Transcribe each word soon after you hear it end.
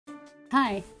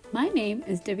Hi, my name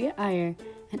is Divya Iyer,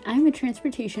 and I'm a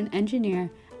transportation engineer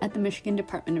at the Michigan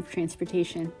Department of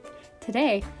Transportation.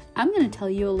 Today, I'm going to tell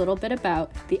you a little bit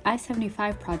about the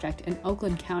I-75 project in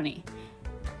Oakland County.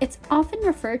 It's often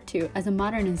referred to as a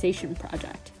modernization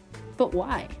project. But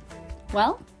why?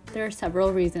 Well, there are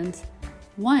several reasons.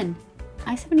 One,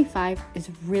 I-75 is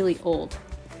really old.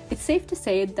 It's safe to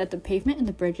say that the pavement and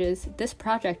the bridges this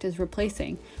project is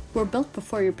replacing were built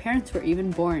before your parents were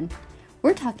even born.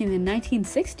 We're talking the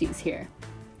 1960s here.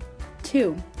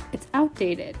 2, it's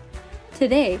outdated.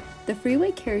 Today, the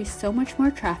freeway carries so much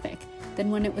more traffic than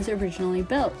when it was originally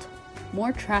built.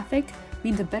 More traffic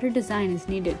means a better design is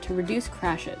needed to reduce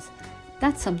crashes.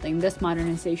 That's something this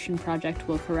modernization project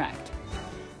will correct.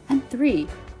 And 3,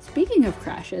 speaking of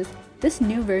crashes, this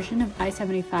new version of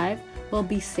I-75 will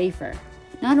be safer,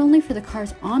 not only for the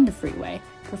cars on the freeway,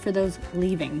 but for those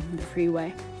leaving the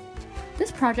freeway.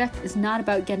 This project is not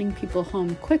about getting people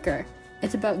home quicker,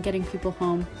 it's about getting people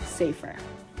home safer.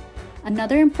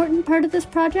 Another important part of this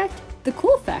project, the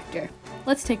cool factor.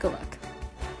 Let's take a look.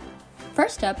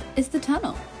 First up is the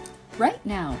tunnel. Right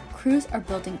now, crews are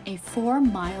building a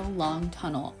 4-mile-long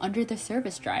tunnel under the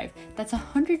service drive that's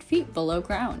 100 feet below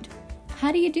ground.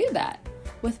 How do you do that?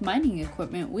 With mining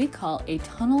equipment we call a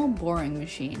tunnel boring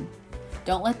machine.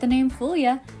 Don't let the name fool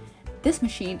ya. This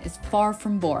machine is far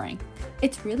from boring.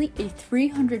 It's really a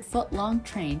 300-foot-long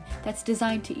train that's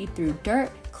designed to eat through dirt,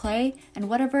 clay, and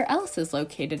whatever else is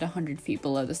located 100 feet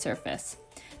below the surface.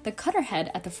 The cutter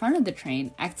head at the front of the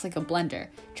train acts like a blender,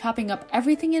 chopping up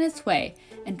everything in its way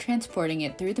and transporting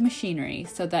it through the machinery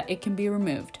so that it can be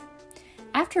removed.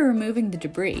 After removing the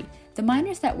debris, the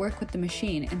miners that work with the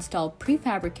machine install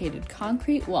prefabricated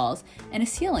concrete walls and a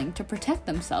ceiling to protect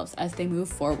themselves as they move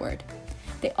forward.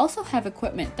 They also have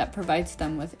equipment that provides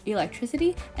them with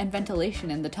electricity and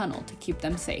ventilation in the tunnel to keep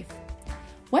them safe.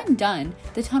 When done,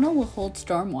 the tunnel will hold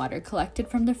stormwater collected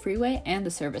from the freeway and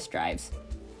the service drives.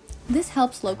 This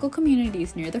helps local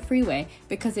communities near the freeway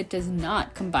because it does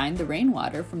not combine the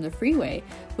rainwater from the freeway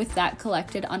with that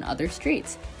collected on other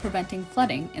streets, preventing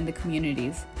flooding in the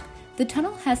communities. The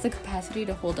tunnel has the capacity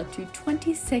to hold up to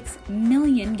 26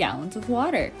 million gallons of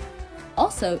water.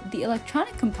 Also, the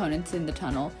electronic components in the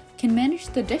tunnel can manage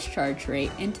the discharge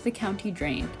rate into the county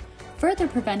drain, further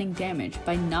preventing damage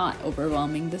by not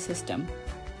overwhelming the system.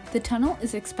 The tunnel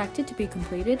is expected to be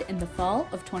completed in the fall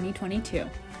of 2022.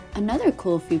 Another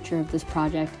cool feature of this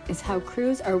project is how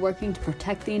crews are working to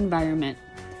protect the environment.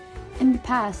 In the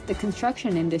past, the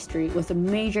construction industry was a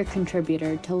major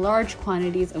contributor to large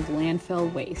quantities of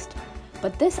landfill waste.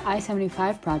 But this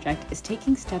I-75 project is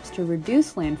taking steps to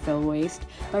reduce landfill waste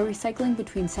by recycling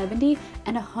between 70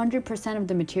 and 100% of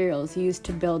the materials used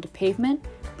to build pavement,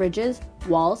 bridges,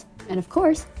 walls, and of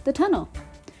course, the tunnel.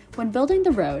 When building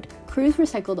the road, crews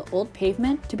recycle the old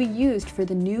pavement to be used for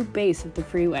the new base of the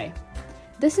freeway.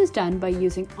 This is done by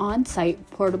using on-site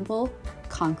portable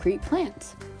concrete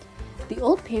plants. The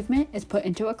old pavement is put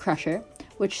into a crusher,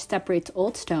 which separates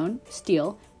old stone,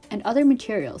 steel, and other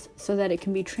materials so that it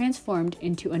can be transformed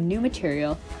into a new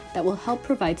material that will help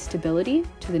provide stability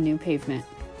to the new pavement.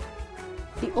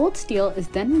 The old steel is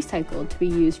then recycled to be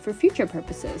used for future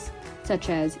purposes, such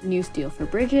as new steel for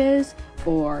bridges,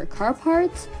 or car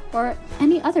parts, or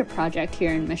any other project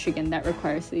here in Michigan that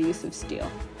requires the use of steel.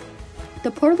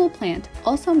 The portable plant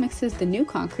also mixes the new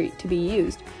concrete to be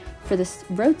used for the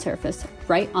road surface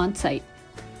right on site.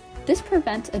 This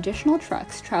prevents additional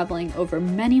trucks traveling over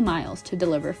many miles to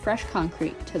deliver fresh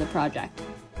concrete to the project.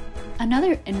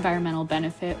 Another environmental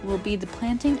benefit will be the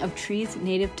planting of trees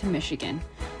native to Michigan.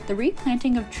 The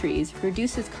replanting of trees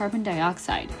reduces carbon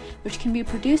dioxide, which can be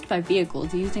produced by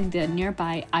vehicles using the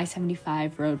nearby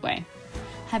I-75 roadway.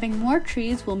 Having more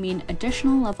trees will mean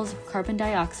additional levels of carbon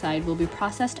dioxide will be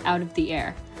processed out of the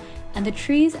air, and the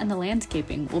trees and the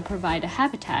landscaping will provide a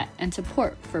habitat and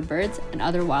support for birds and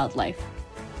other wildlife.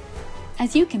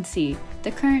 As you can see,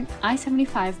 the current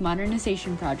I-75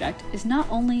 modernization project is not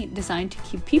only designed to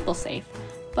keep people safe,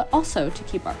 but also to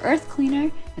keep our earth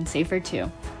cleaner and safer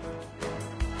too.